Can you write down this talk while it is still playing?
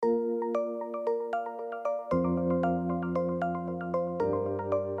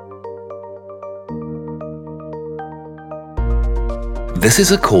This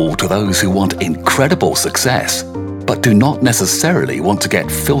is a call to those who want incredible success, but do not necessarily want to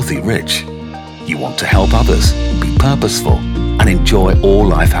get filthy rich. You want to help others, be purposeful, and enjoy all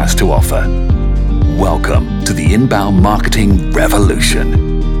life has to offer. Welcome to the Inbound Marketing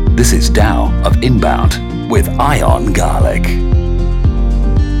Revolution. This is TAO of Inbound with Ion Garlic.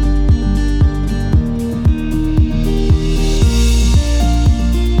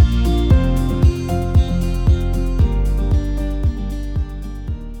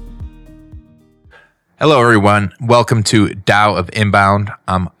 Hello, everyone. Welcome to TAO of Inbound.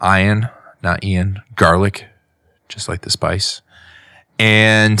 I'm Ion, not Ian, Garlic, just like the spice.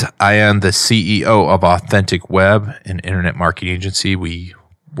 And I am the CEO of Authentic Web, an internet marketing agency. We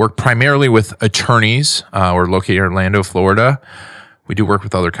work primarily with attorneys. We're located in Orlando, Florida. We do work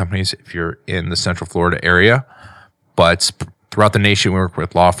with other companies if you're in the Central Florida area. But throughout the nation, we work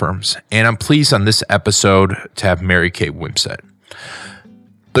with law firms. And I'm pleased on this episode to have Mary Kay Wimsett.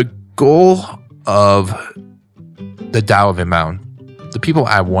 The goal of the TAO of Inbound, the people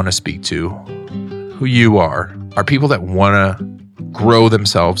I want to speak to, who you are people that want to grow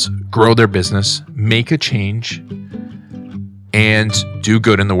themselves, grow their business, make a change, and do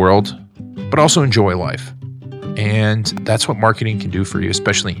good in the world, but also enjoy life. And that's what marketing can do for you,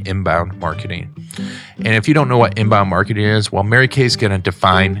 especially inbound marketing. And if you don't know what inbound marketing is, well, Mary Kay is going to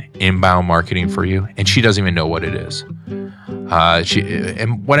define inbound marketing for you, and she doesn't even know what it is.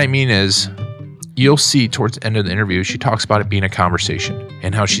 And what I mean is, you'll see towards the end of the interview, she talks about it being a conversation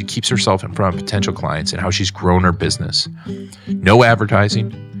and how she keeps herself in front of potential clients and how she's grown her business. No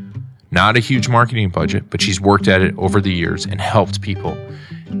advertising, not a huge marketing budget, but she's worked at it over the years and helped people.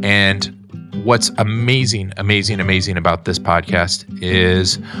 And what's amazing about this podcast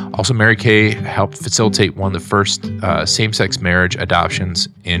is also Mary Kay helped facilitate one of the first same-sex marriage adoptions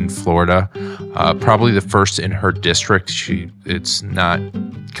in Florida, probably the first in her district. It's not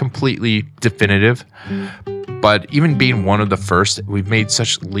completely definitive, but even being one of the first, we've made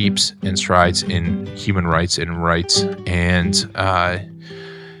such leaps and strides in human rights and rights. And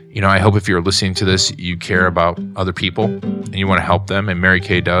I hope if you're listening to this, you care about other people and you want to help them, and Mary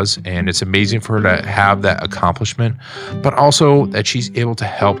Kay does. And it's amazing for her to have that accomplishment, but also that she's able to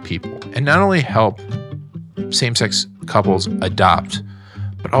help people, and not only help same-sex couples adopt,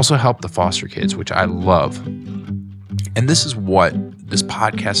 but also help the foster kids, which I love. And this is what this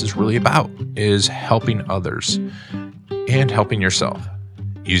podcast is really about, is helping others and helping yourself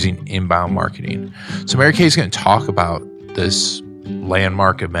using inbound marketing. So Mary Kay is going to talk about this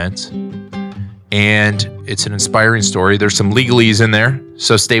landmark event, and it's an inspiring story. There's some legalese in there,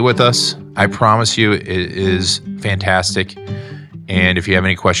 so stay with us. I promise you it is fantastic. And if you have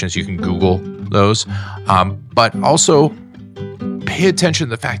any questions, you can Google those. But also pay attention to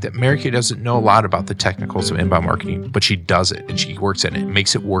the fact that Mary Kay doesn't know a lot about the technicals of inbound marketing, but she does it and she works at it. It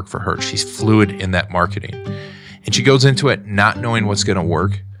makes it work for her. She's fluid in that marketing. And she goes into it not knowing what's going to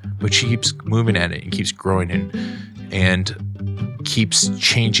work, but she keeps moving at it and keeps growing and keeps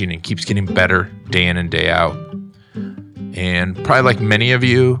changing and keeps getting better day in and day out. And probably like many of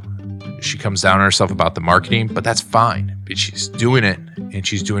you, she comes down on herself about the marketing, but that's fine. But she's doing it, and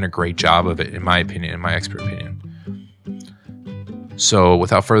she's doing a great job of it, in my opinion, in my expert opinion. So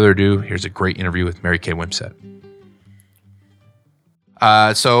without further ado, here's a great interview with Mary Kay Wimsett.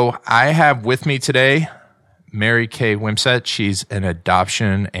 So I have with me today Mary Kay Wimsett. She's an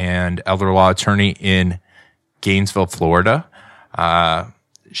adoption and elder law attorney in Gainesville, Florida.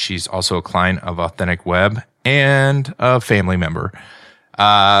 She's also a client of Authentic Web and a family member.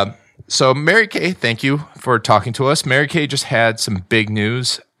 So Mary Kay, thank you for talking to us. Mary Kay just had some big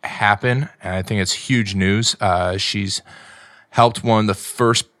news happen, and I think it's huge news. She's helped one of the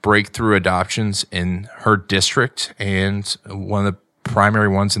first breakthrough adoptions in her district and one of the primary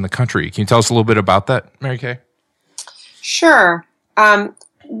ones in the country. Can you tell us a little bit about that, Mary Kay? Sure.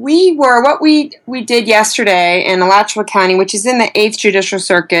 What we did yesterday in Alachua County, which is in the 8th Judicial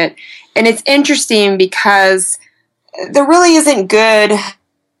Circuit, and it's interesting because there really isn't good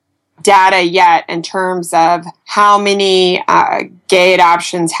data yet in terms of how many gay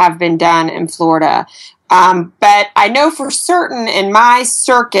adoptions have been done in Florida. But I know for certain in my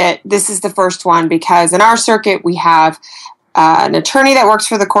circuit, this is the first one, because in our circuit, we have an attorney that works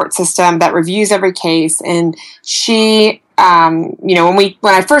for the court system that reviews every case. And she, when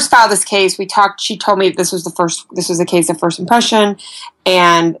I first filed this case, she told me this was a case of first impression.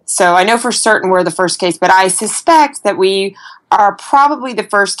 And so I know for certain we're the first case, but I suspect that we are probably the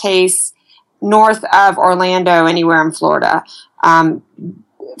first case north of Orlando, anywhere in Florida.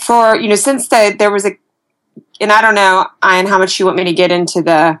 Since there was and I don't know, Ian, how much you want me to get into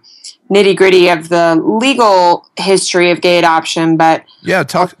the nitty-gritty of the legal history of gay adoption, but yeah,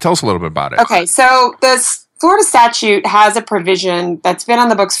 tell us a little bit about it. Okay, so this Florida statute has a provision that's been on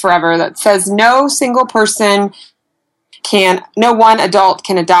the books forever that says no one adult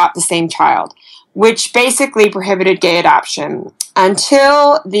can adopt the same child, which basically prohibited gay adoption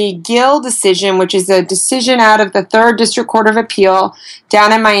until the Gill decision, which is a decision out of the 3rd District Court of Appeal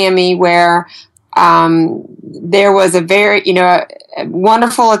down in Miami, where there was a very,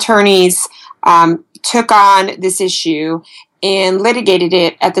 wonderful attorneys took on this issue and litigated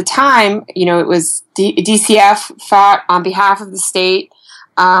it. At the time, it was DCF fought on behalf of the state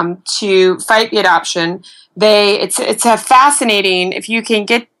to fight the adoption. It's a fascinating, if you can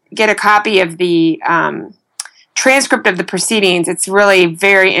get a copy of the transcript of the proceedings, it's really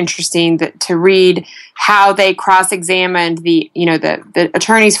very interesting to read how they cross-examined the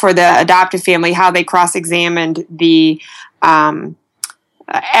attorneys for the adoptive family, how they cross-examined the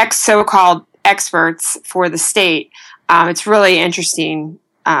so-called experts for the state. It's really interesting,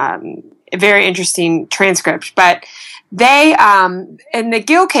 a very interesting transcript. But they, in the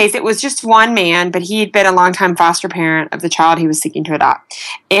Gill case, it was just one man, but he had been a longtime foster parent of the child he was seeking to adopt.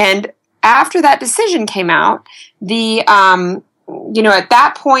 And after that decision came out, at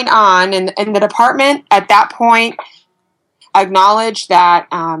that point on, and the department at that point acknowledged that,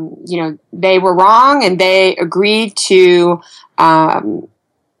 they were wrong, and they agreed to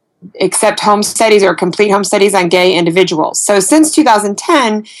accept home studies or complete home studies on gay individuals. So since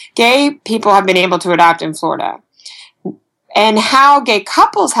 2010, gay people have been able to adopt in Florida. And how gay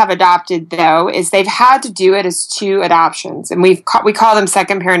couples have adopted, though, is they've had to do it as 2 adoptions. And we call them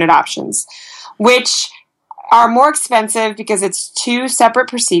second parent adoptions, which are more expensive because it's 2 separate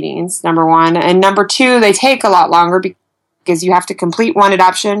proceedings, number one. And number 2, they take a lot longer because you have to complete one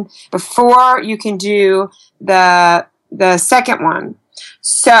adoption before you can do the second one.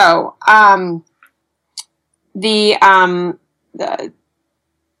 So,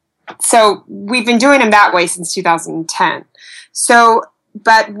 so we've been doing them that way since 2010. So,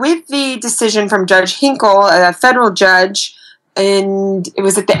 but with the decision from Judge Hinkle, a federal judge, and it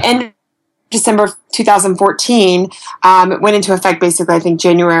was at the end of December 2014, it went into effect basically, I think,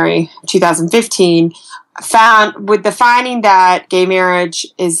 January 2015, found with the finding that gay marriage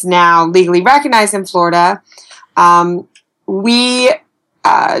is now legally recognized in Florida, with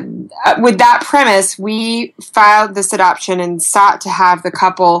that premise, we filed this adoption and sought to have the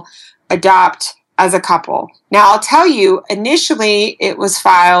couple adopt as a couple. Now, I'll tell you, initially it was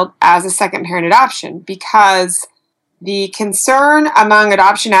filed as a second parent adoption because the concern among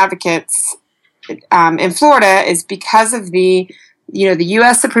adoption advocates in Florida is because of the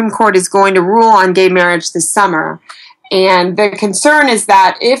U.S. Supreme Court is going to rule on gay marriage this summer. And the concern is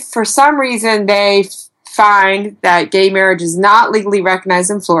that if for some reason they find that gay marriage is not legally recognized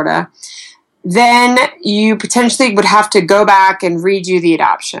in Florida, then you potentially would have to go back and redo the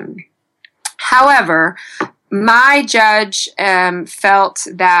adoption. However, my judge felt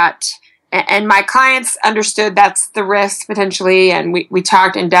that, and my clients understood that's the risk potentially, and we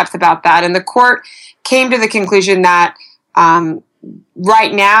talked in depth about that, and the court came to the conclusion that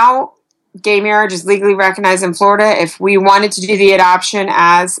right now, gay marriage is legally recognized in Florida. If we wanted to do the adoption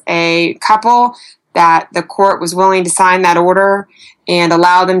as a couple, that the court was willing to sign that order and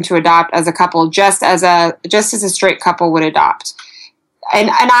allow them to adopt as a couple, just as a straight couple would adopt. And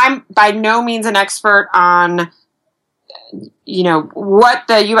I'm by no means an expert on, what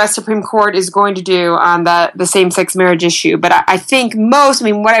the U.S. Supreme Court is going to do on the same-sex marriage issue. But I think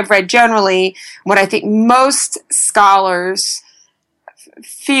what I've read generally, what I think most scholars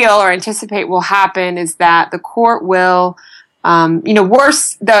feel or anticipate will happen is that the court will,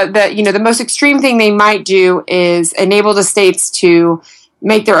 the most extreme thing they might do is enable the states to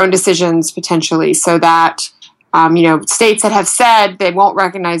make their own decisions potentially, so that, states that have said they won't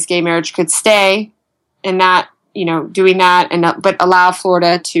recognize gay marriage could stay in that, doing that, but allow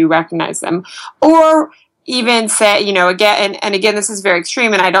Florida to recognize them, or even say, again, this is very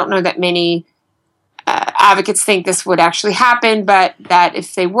extreme, and I don't know that many advocates think this would actually happen, but that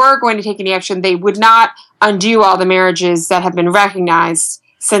if they were going to take any action, they would not undo all the marriages that have been recognized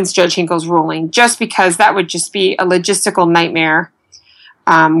since Judge Hinkle's ruling, just because that would just be a logistical nightmare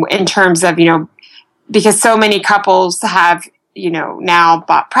in terms of, because so many couples have, now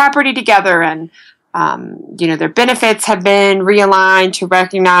bought property together, and their benefits have been realigned to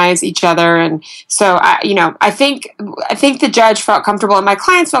recognize each other. And so, I think the judge felt comfortable, and my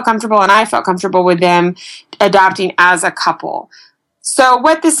clients felt comfortable, and I felt comfortable with them adopting as a couple. So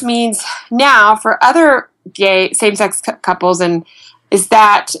what this means now for other gay same-sex couples is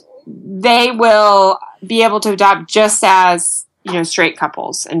that they will be able to adopt just as straight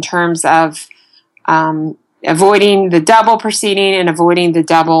couples in terms of avoiding the double proceeding and avoiding the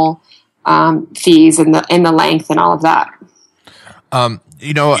double fees and the length and all of that.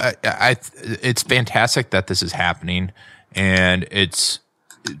 It's fantastic that this is happening, and it's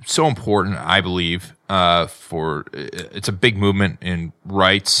so important, I believe, it's a big movement in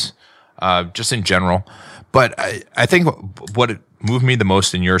rights, just in general. But I think what moved me the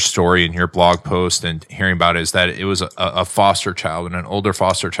most in your story and your blog post and hearing about it is that it was a foster child and an older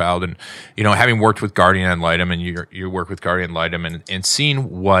foster child. And, having worked with Guardian Ad Litem, and you work with Guardian Ad Litem, and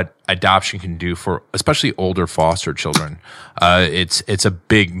seeing what adoption can do for especially older foster children, it's a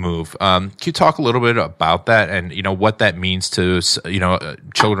big move. Can you talk a little bit about that and, what that means to,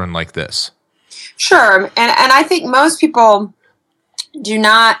 children like this? Sure. And I think most people do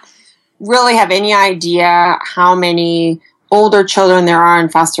not really have any idea how many older children there are in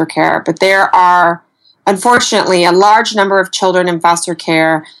foster care, but there are, unfortunately, a large number of children in foster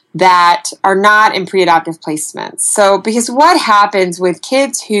care that are not in pre-adoptive placements. So, because what happens with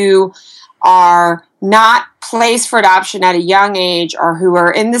kids who are not placed for adoption at a young age, or who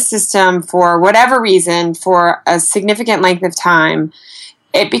are in the system for whatever reason for a significant length of time,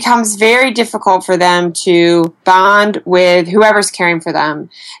 it becomes very difficult for them to bond with whoever's caring for them.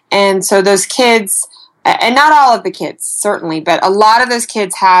 And so those kids, and not all of the kids, certainly, but a lot of those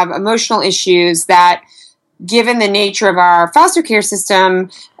kids have emotional issues that, given the nature of our foster care system,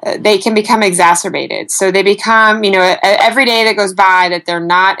 they can become exacerbated. So they become, every day that goes by that they're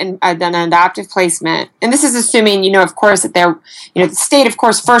not in an adoptive placement. And this is assuming, of course, that they're, the state, of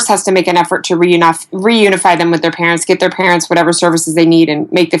course, first has to make an effort to reunify them with their parents, get their parents whatever services they need,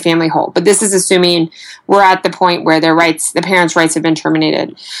 and make the family whole. But this is assuming we're at the point where the parents' rights have been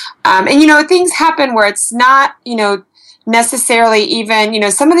terminated. And things happen where it's not, necessarily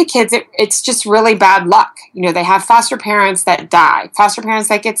even, some of the kids, it's just really bad luck. They have foster parents that die, foster parents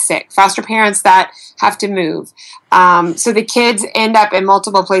that get sick, foster parents that have to move. So the kids end up in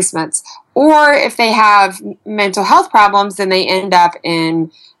multiple placements. Or if they have mental health problems, then they end up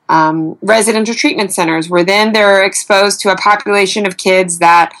in residential treatment centers, where then they're exposed to a population of kids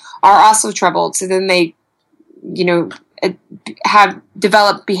that are also troubled. So then they, have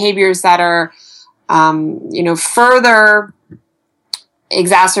developed behaviors that are further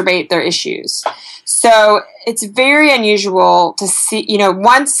exacerbate their issues. So it's very unusual to see,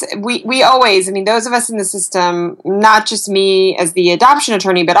 once we always, those of us in the system, not just me as the adoption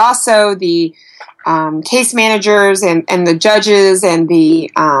attorney, but also the case managers and the judges and the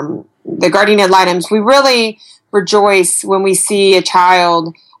guardian ad litems, we really rejoice when we see a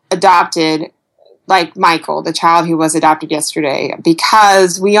child adopted, like Michael, the child who was adopted yesterday,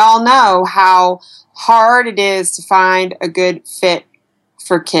 because we all know how hard it is to find a good fit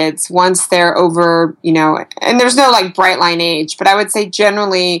for kids once they're over, and there's no bright line age, but I would say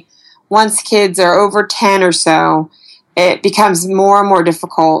generally once kids are over 10 or so, it becomes more and more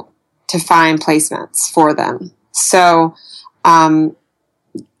difficult to find placements for them. So, what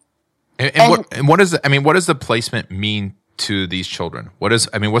does the placement mean to these children? What's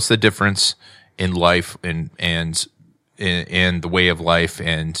the difference in life and the way of life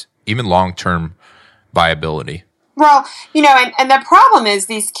and even long-term viability? Well, and the problem is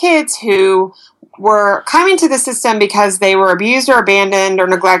these kids who were coming to the system because they were abused or abandoned or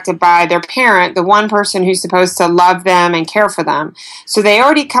neglected by their parent, the one person who's supposed to love them and care for them. So they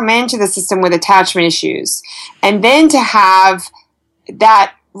already come into the system with attachment issues. And then to have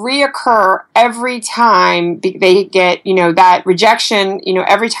that reoccur every time they get, that rejection,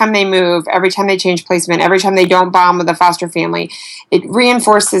 every time they move, every time they change placement, every time they don't bond with a foster family, it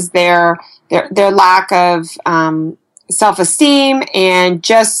reinforces their lack of self-esteem, and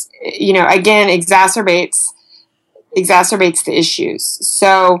just, again, exacerbates the issues.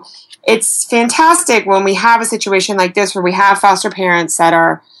 So it's fantastic when we have a situation like this where we have foster parents that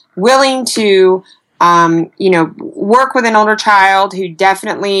are willing to work with an older child who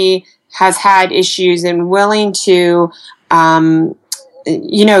definitely has had issues, and willing to,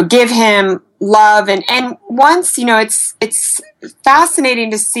 give him love. And once, it's fascinating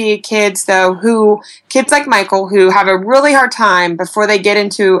to see kids like Michael, who have a really hard time before they get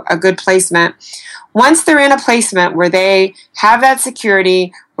into a good placement. Once they're in a placement where they have that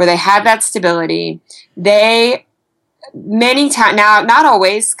security, where they have that stability, many times, now not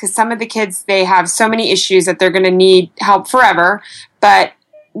always, because some of the kids, they have so many issues that they're going to need help forever, but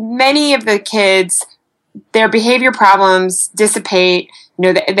many of the kids, their behavior problems dissipate.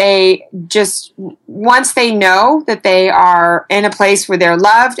 They just, once they know that they are in a place where they're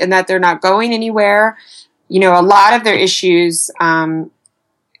loved and that they're not going anywhere, a lot of their issues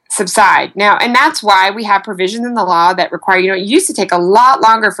subside now, and that's why we have provisions in the law that require, it used to take a lot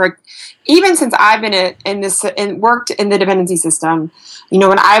longer for, even since I've been worked in the dependency system,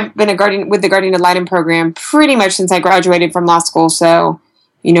 when I've been a guardian with the Guardian Ad Litem program pretty much since I graduated from law school, so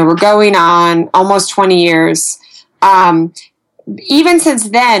we're going on almost 20 years. Even since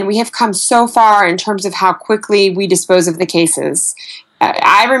then, we have come so far in terms of how quickly we dispose of the cases.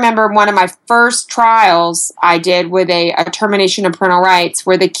 I remember one of my first trials I did with a termination of parental rights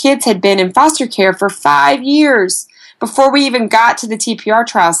where the kids had been in foster care for 5 years before we even got to the TPR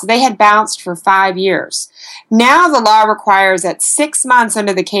trial. So they had bounced for 5 years. Now the law requires that 6 months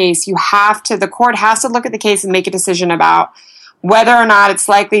under the case, the court has to look at the case and make a decision about whether or not it's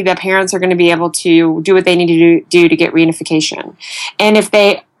likely that parents are going to be able to do what they need to do to get reunification. And if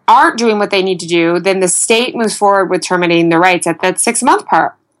they aren't doing what they need to do, then the state moves forward with terminating their rights at that 6 month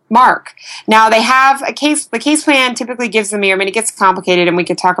mark. Now they have the case plan typically gives them it gets complicated and we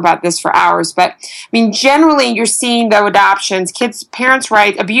could talk about this for hours, but generally you're seeing though adoptions,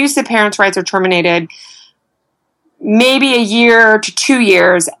 abusive parents' rights are terminated maybe a year to 2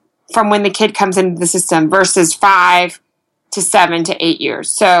 years from when the kid comes into the system versus 5 to 7 to 8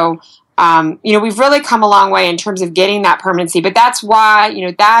 years. So we've really come a long way in terms of getting that permanency, but that's why,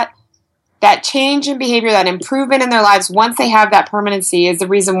 that change in behavior, that improvement in their lives once they have that permanency is the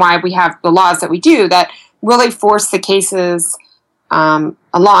reason why we have the laws that we do that really force the cases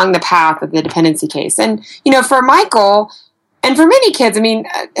along the path of the dependency case. And, for Michael and for many kids,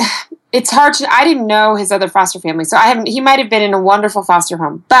 it's hard I didn't know his other foster family, so he might have been in a wonderful foster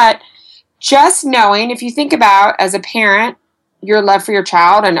home, but just knowing, if you think about as a parent, your love for your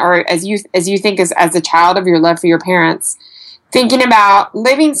child, or as you think as a child of your love for your parents, thinking about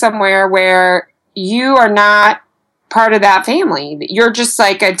living somewhere where you are not part of that family, you're just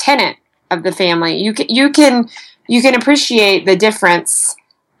like a tenant of the family. You can appreciate the difference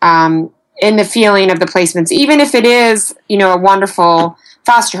in the feeling of the placements, even if it is a wonderful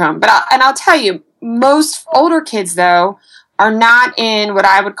foster home. But I'll tell you, most older kids though are not in what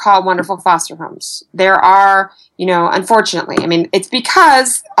I would call wonderful foster homes. There are, unfortunately, it's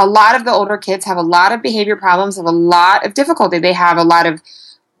because a lot of the older kids have a lot of behavior problems, have a lot of difficulty. They have a lot of,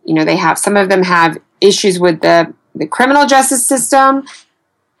 some of them have issues with the criminal justice system.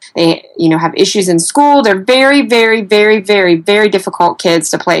 They, have issues in school. They're very, very, very, very, very difficult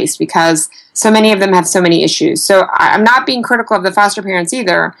kids to place because so many of them have so many issues. So I'm not being critical of the foster parents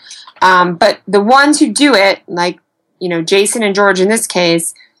either. But the ones who do it, like, Jason and George in this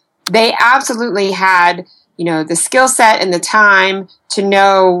case, they absolutely had, the skill set and the time to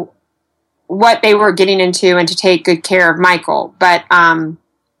know what they were getting into and to take good care of Michael. But, and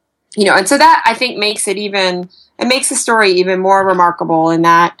so that I think makes the story even more remarkable in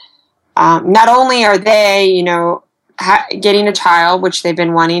that not only are they, getting a child, which they've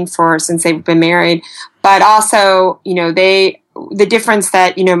been wanting since they've been married, but also, the difference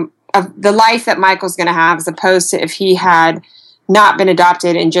that, of the life that Michael's going to have as opposed to if he had not been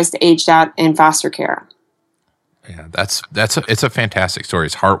adopted and just aged out in foster care. Yeah, it's a fantastic story.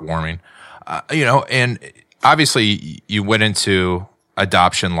 It's heartwarming, and obviously you went into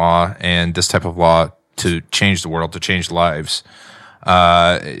adoption law and this type of law to change the world, to change lives,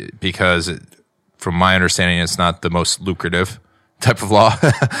 because from my understanding, it's not the most lucrative type of law.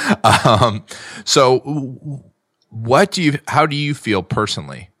 So how do you feel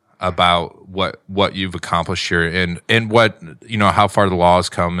personally about what you've accomplished here and what, how far the law has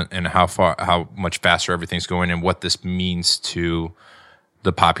come and how much faster everything's going and what this means to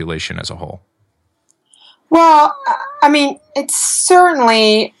the population as a whole? Well, it's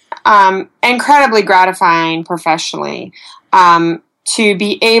certainly incredibly gratifying professionally to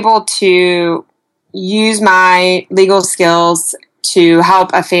be able to use my legal skills to help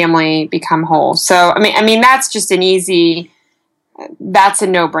a family become whole. So, that's just that's a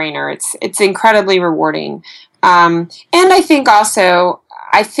no-brainer. It's incredibly rewarding. And I think also,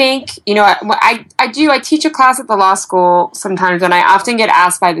 I teach a class at the law school sometimes, and I often get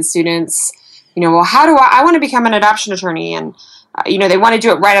asked by the students, well, how do I want to become an adoption attorney? And, they want to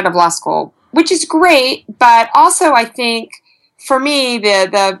do it right out of law school, which is great. But also I think for me,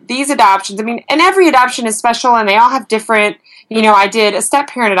 these adoptions, and every adoption is special and they all have different, I did a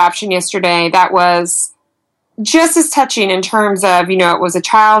step-parent adoption yesterday that was just as touching in terms of, it was a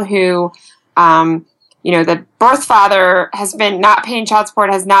child who, the birth father has been not paying child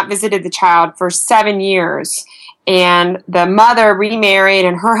support, has not visited the child for 7 years. And the mother remarried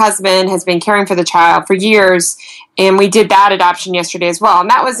and her husband has been caring for the child for years. And we did that adoption yesterday as well. And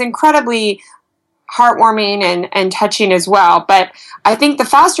that was incredibly heartwarming and touching as well. But I think the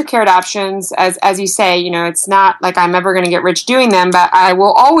foster care adoptions, as you say, it's not like I'm ever going to get rich doing them, but I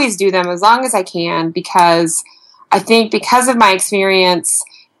will always do them as long as I can, because I think because of my experience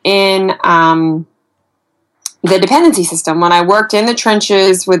in the dependency system, when I worked in the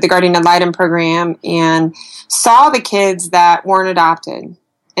trenches with the Guardian Ad Litem program and saw the kids that weren't adopted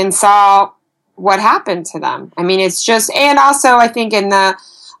and saw what happened to them. I mean, it's just, and also I think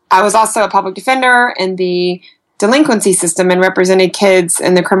I was also a public defender in the delinquency system and represented kids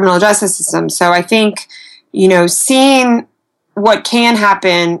in the criminal justice system. So I think, seeing what can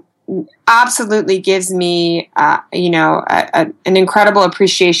happen absolutely gives me, an incredible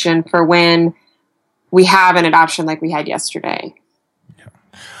appreciation for when we have an adoption like we had yesterday.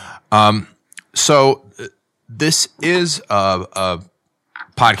 So this is a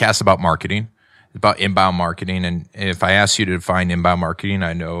podcast about marketing. About inbound marketing, and if I ask you to define inbound marketing,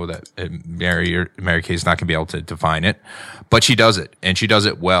 I know that Mary Kay is not going to be able to define it, but she does it, and she does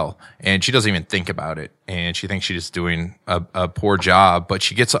it well, and she doesn't even think about it, and she thinks she's doing a poor job, but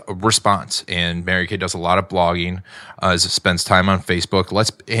she gets a response. And Mary Kay does a lot of blogging, spends time on Facebook,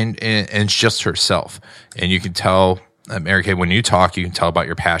 and it's just herself, and you can tell. Mary Kay, when you talk, you can tell about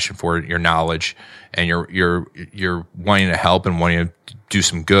your passion for it, your knowledge, and you're wanting to help and wanting to do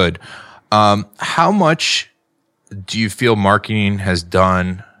some good. How much do you feel marketing has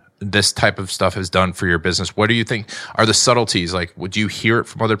done, this type of stuff has done for your business? What do you think are the subtleties? Like, would you hear it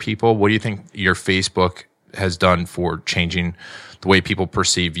from other people? What do you think your Facebook has done for changing the way people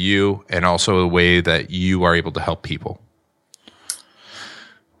perceive you and also the way that you are able to help people?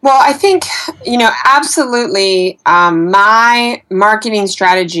 Well, I think, absolutely, my marketing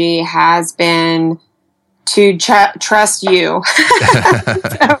strategy has been to trust you.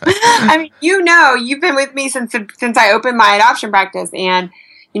 So, I mean, you've been with me since I opened my adoption practice, and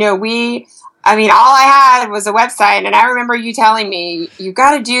all I had was a website, and I remember you telling me you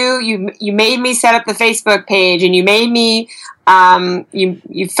made me set up the Facebook page, and you made me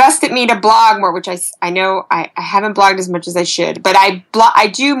you fussed at me to blog more, which I know I haven't blogged as much as I should, but I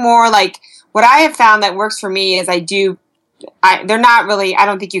do more. Like, what I have found that works for me is they're not really, I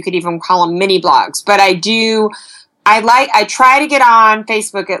don't think you could even call them mini blogs, but I try to get on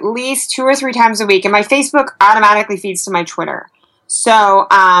Facebook at least 2 or 3 times a week, and my Facebook automatically feeds to my Twitter. So,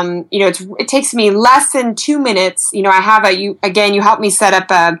 it takes me less than 2 minutes. I have you helped me set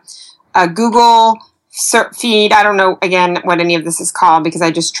up a Google feed. I don't know, again, what any of this is called because I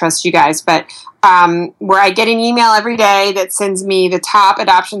just trust you guys, but, where I get an email every day that sends me the top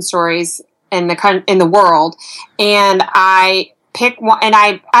adoption stories in the world, and I pick one, and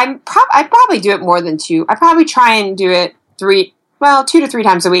I probably do it more than 2. I probably try and do it 2 to 3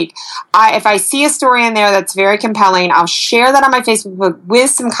 times a week. If I see a story in there that's very compelling, I'll share that on my Facebook with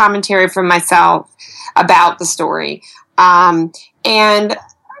some commentary from myself about the story. And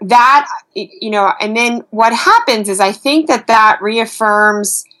that, and then what happens is I think that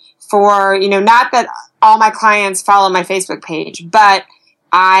reaffirms for, not that all my clients follow my Facebook page, but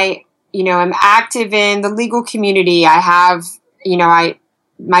I'm active in the legal community. I have,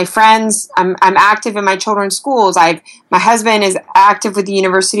 my friends, I'm active in my children's schools. My husband is active with the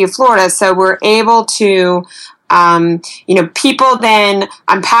University of Florida. So we're able to, people then,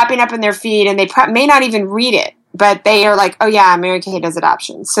 I'm popping up in their feed, and they may not even read it, but they are like, oh yeah, Mary Kay does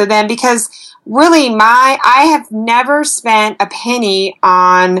adoption. So then, because really I have never spent a penny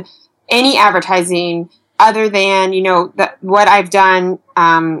on any advertising other than, what I've done,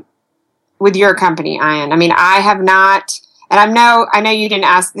 with your company, Ian. I mean, I have not, and I know you didn't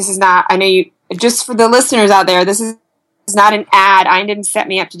ask, just for the listeners out there, this is not an ad. Ian didn't set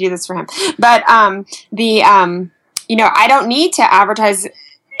me up to do this for him. But, I don't need to advertise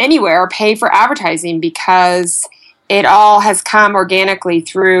anywhere or pay for advertising because it all has come organically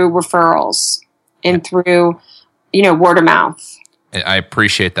through referrals and through, word of mouth. I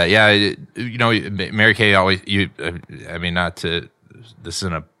appreciate that. Yeah. Mary Kay always, this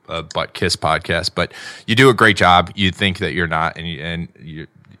isn't a butt kiss podcast, but you do a great job. You think that you're not, and you're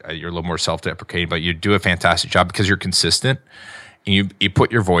a little more self-deprecating, but you do a fantastic job because you're consistent and you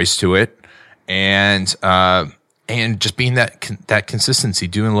put your voice to it, and just being that consistency,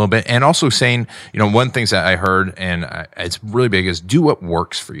 doing a little bit, and also saying, one of the things that I heard, and it's really big, is do what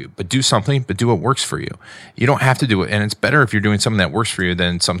works for you, but do what works for you. You don't have to do it, and it's better if you're doing something that works for you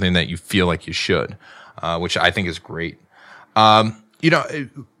than something that you feel like you should, which I think is great.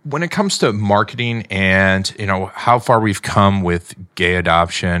 When it comes to marketing and, how far we've come with gay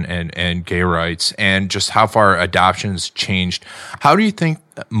adoption and gay rights and just how far adoption's changed, how do you think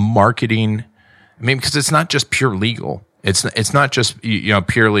marketing, because it's not just pure legal, It's not just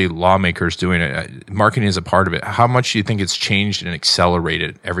purely lawmakers doing it. Marketing is a part of it. How much do you think it's changed and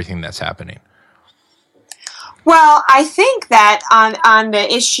accelerated everything that's happening? Well, I think that on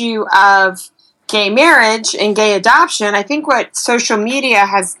the issue of gay marriage and gay adoption, I think what social media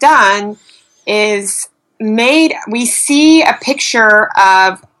has done is we see a picture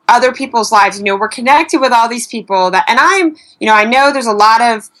of other people's lives. We're connected with all these people and I know there's a lot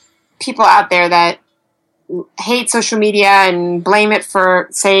of people out there that hate social media and blame it for,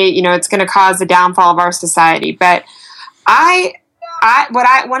 say, it's going to cause the downfall of our society. But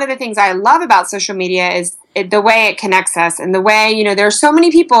one of the things I love about social media is the way it connects us, and the way, there are so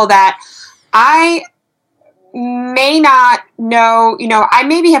many people that I may not know, I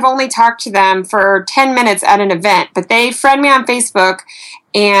maybe have only talked to them for 10 minutes at an event, but they friend me on Facebook,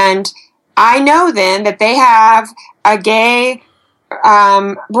 and I know then that they have a gay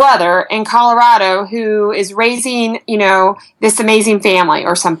brother in Colorado who is raising, this amazing family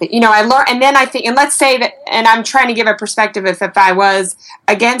or something. I learn, and then I think, and let's say that, and I'm trying to give a perspective if I was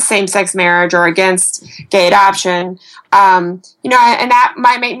against same-sex marriage or against gay adoption, and that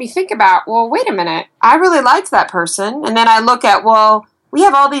might make me think about, well, wait a minute, I really liked that person, and then I look at, well, we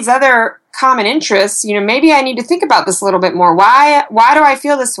have all these other common interests. Maybe I need to think about this a little bit more. Why do I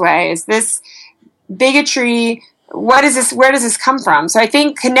feel this way? Is this bigotry? What is this? Where does this come from? So I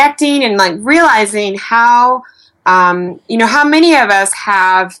think connecting and realizing how, how many of us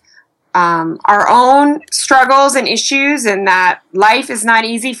have our own struggles and issues, and that life is not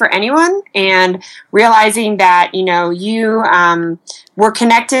easy for anyone, and realizing that, we're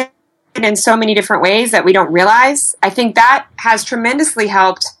connected in so many different ways that we don't realize. I think that has tremendously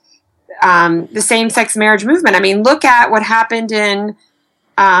helped the same-sex marriage movement. I mean, look at what happened in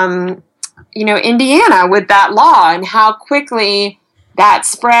Indiana with that law, and how quickly that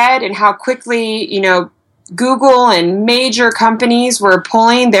spread, and how quickly, Google and major companies were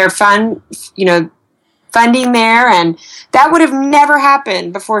pulling their funding there, and that would have never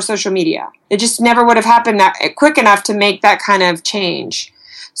happened before social media. It just never would have happened that quick enough to make that kind of change.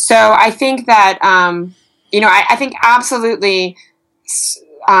 So I think that, I think absolutely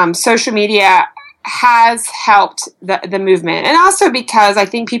social media has helped the movement, and also because I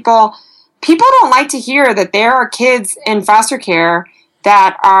think people don't like to hear that there are kids in foster care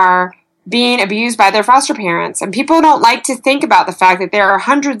that are being abused by their foster parents. And people don't like to think about the fact that there are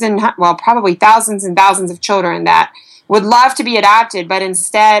hundreds and, well, probably thousands and thousands of children that would love to be adopted, but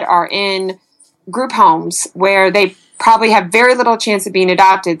instead are in group homes where they probably have very little chance of being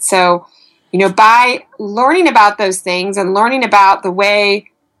adopted. So, by learning about those things and learning about the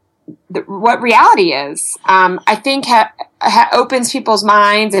way what reality is, I think opens people's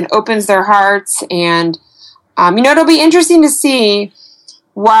minds and opens their hearts. And, it'll be interesting to see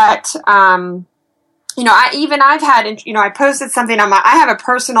what, I've had, I posted something on I have a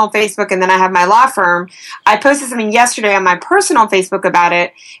personal Facebook, and then I have my law firm. I posted something yesterday on my personal Facebook about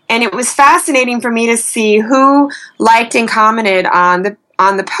it, and it was fascinating for me to see who liked and commented on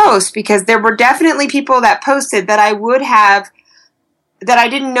the post, because there were definitely people that posted that that I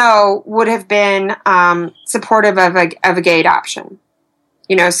didn't know would have been supportive of a gay adoption.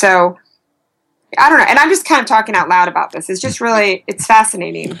 So I don't know. And I'm just kind of talking out loud about this. It's just really, it's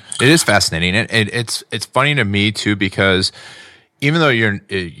fascinating. It is fascinating. It's funny to me too, because even though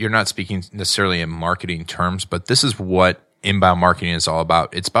you're not speaking necessarily in marketing terms, but this is what inbound marketing is all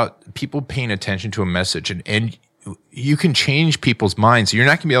about. It's about people paying attention to a message, and you can change people's minds. You're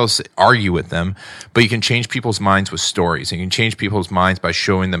not going to be able to argue with them, but you can change people's minds with stories, and you can change people's minds by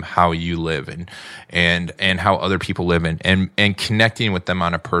showing them how you live and how other people live, and connecting with them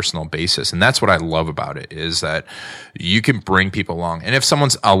on a personal basis. And that's what I love about it, is that you can bring people along. And if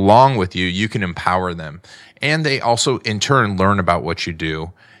someone's along with you, you can empower them. And they also in turn learn about what you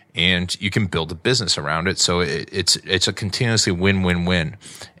do, and you can build a business around it. So it's a continuously win-win-win.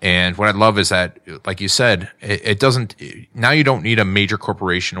 And what I love is that, like you said, it doesn't, now you don't need a major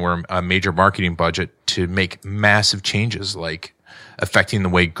corporation or a major marketing budget to make massive changes, like affecting the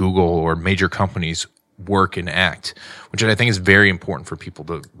way Google or major companies work and act, which I think is very important for people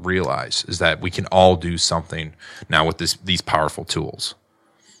to realize, is that we can all do something now with these powerful tools.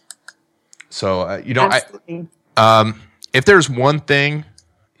 So, if there's one thing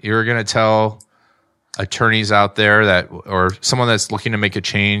you're going to tell attorneys out there or someone that's looking to make a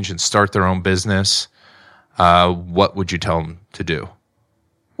change and start their own business, what would you tell them to do?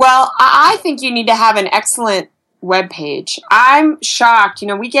 Well, I think you need to have an excellent webpage. I'm shocked. In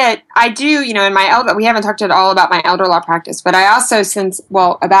my we haven't talked at all about my elder law practice, but I also, it's been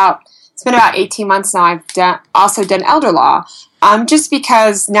about 18 months now, I've also done elder law. Just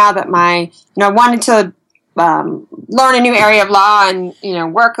because now that I wanted to learn a new area of law and,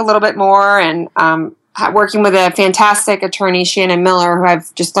 work a little bit more, and working with a fantastic attorney, Shannon Miller, who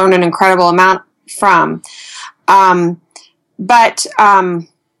I've just learned an incredible amount from. Oh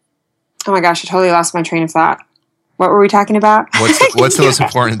my gosh, I totally lost my train of thought. What were we talking about? What's the most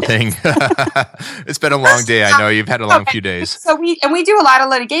important thing? It's been a long day. I know you've had a long few days. So we do a lot of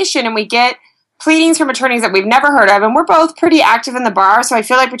litigation, and we get pleadings from attorneys that we've never heard of, and we're both pretty active in the bar. So I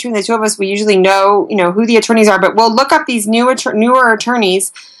feel like between the two of us, we usually know, who the attorneys are. But we'll look up these newer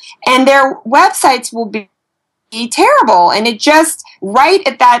attorneys, and their websites will be terrible. And it just right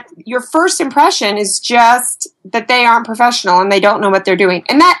at that, your first impression is just that they aren't professional and they don't know what they're doing.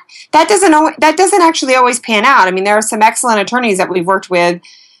 And that doesn't actually always pan out. I mean, there are some excellent attorneys that we've worked with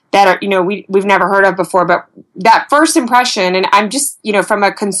that are, we've never heard of before, but that first impression, and I'm just, from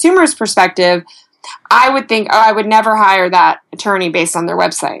a consumer's perspective, I would think, I would never hire that attorney based on their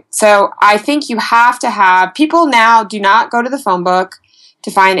website. So I think you have to have, people now do not go to the phone book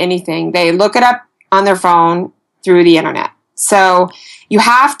to find anything. They look it up on their phone through the internet. So you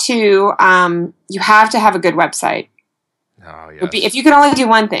have to have a good website. Oh, yes. If you could only do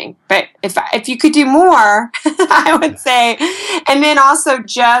one thing, but if you could do more, I would say, and then also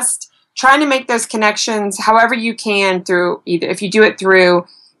just trying to make those connections however you can through either, if you do it through,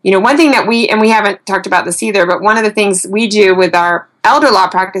 one thing that we haven't talked about this either, but one of the things we do with our elder law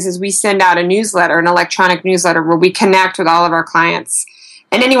practice is we send out a newsletter, an electronic newsletter where we connect with all of our clients.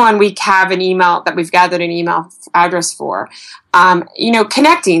 And anyone we have an email that we've gathered an email address for,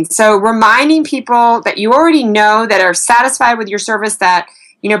 connecting. So reminding people that you already know that are satisfied with your service that,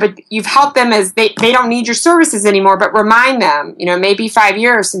 but you've helped them as they don't need your services anymore, but remind them, maybe 5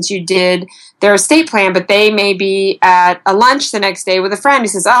 years since you did their estate plan, but they may be at a lunch the next day with a friend who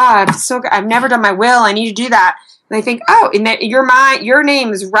says, I've never done my will. I need to do that. And they think, and that your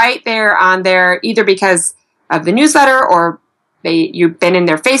name is right there on there, either because of the newsletter or you've been in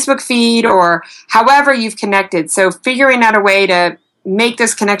their Facebook feed or however you've connected. So figuring out a way to make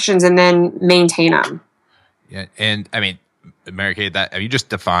those connections and then maintain them. Yeah, and I mean, Mary Kay, you just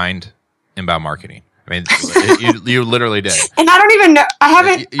defined inbound marketing. I mean, you literally did. And I don't even know. I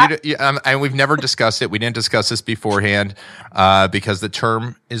haven't. And we've never discussed it. We didn't discuss this beforehand because the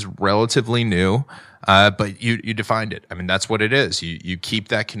term is relatively new. But you defined it. I mean, that's what it is. You keep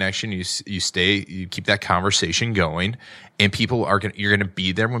that connection. You keep that conversation going, and you're gonna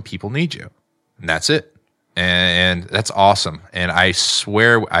be there when people need you, and that's it. And that's awesome. And I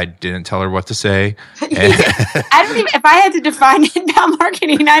swear I didn't tell her what to say. I don't even. If I had to define inbound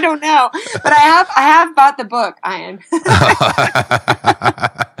marketing, I don't know. But I have bought the book, Ian.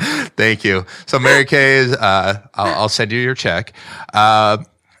 Thank you. So Mary Kay, I'll send you your check.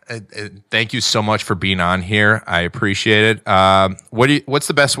 Thank you so much for being on here. I appreciate it. What's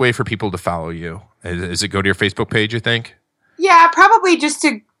the best way for people to follow you? Is it go to your Facebook page, you think? Yeah, probably just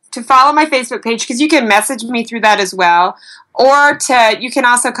to follow my Facebook page, because you can message me through that as well. Or you can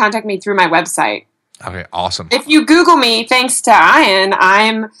also contact me through my website. Okay, awesome. If you Google me, thanks to Ian,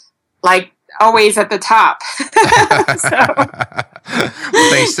 I'm like always at the top.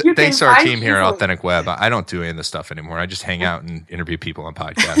 Thanks to our team here at Authentic Web. I don't do any of this stuff anymore. I just hang out and interview people on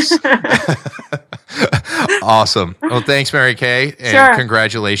podcasts. Awesome. Well, thanks, Mary Kay, and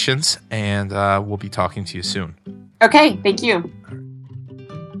congratulations. And we'll be talking to you soon. Okay, thank you.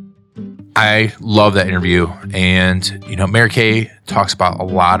 I love that interview. And, Mary Kay talks about a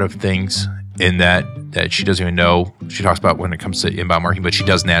lot of things in that she doesn't even know. She talks about when it comes to inbound marketing, but she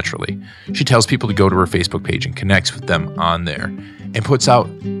does naturally. She tells people to go to her Facebook page and connects with them on there and puts out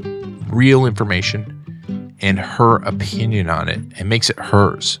real information and her opinion on it and makes it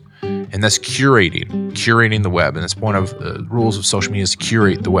hers. And that's curating the web. And that's one of the rules of social media, is to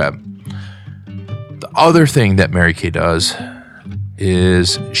curate the web. The other thing that Mary Kay does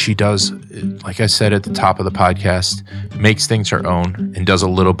is she does, like I said at the top of the podcast, makes things her own and does a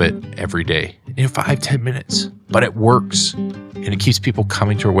little bit every day in 5-10 minutes. But it works, and it keeps people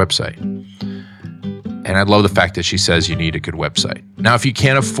coming to her website. And I love the fact that she says you need a good website. Now, if you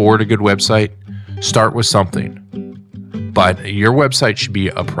can't afford a good website, start with something. But your website should be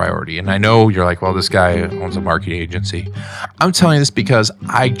a priority. And I know you're like, well, this guy owns a marketing agency. I'm telling you this because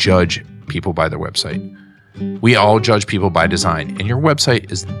I judge people by their website. We all judge people by design, and your website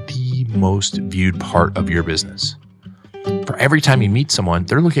is the most viewed part of your business. For every time you meet someone,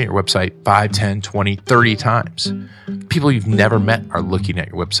 they're looking at your website 5, 10, 20, 30 times. People you've never met are looking at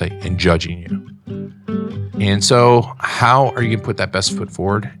your website and judging you. And so how are you going to put that best foot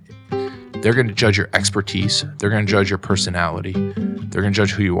forward? They're going to judge your expertise. They're going to judge your personality. They're going to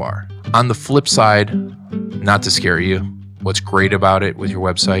judge who you are. On the flip side, not to scare you, what's great about it with your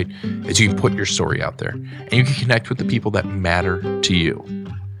website is you can put your story out there and you can connect with the people that matter to you.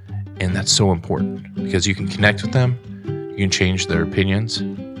 And that's so important because you can connect with them, you can change their opinions,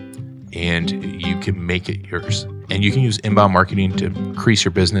 and you can make it yours. And you can use inbound marketing to increase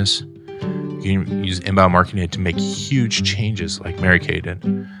your business. You can use inbound marketing to make huge changes like Mary Kay did,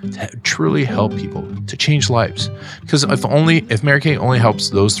 to truly help people, to change lives. Because if Mary Kay only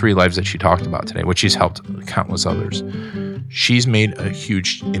helps those 3 lives that she talked about today, which she's helped countless others, she's made a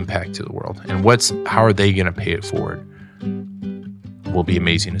huge impact to the world. And how are they going to pay it forward? Will be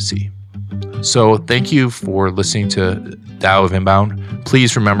amazing to see. So thank you for listening to TAO of Inbound.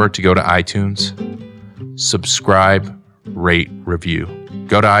 Please remember to go to iTunes, subscribe, rate, review.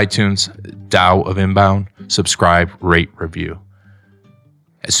 Go to iTunes, TAO of Inbound, subscribe, rate, review.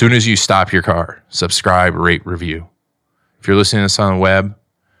 As soon as you stop your car, subscribe, rate, review. If you're listening to this on the web,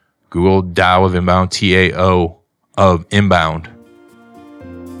 Google TAO of Inbound, TAO of Inbound,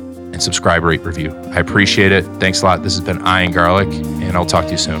 and subscribe, rate, review. I appreciate it. Thanks a lot. This has been Ian Garlic, and I'll talk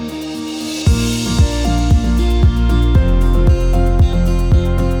to you soon.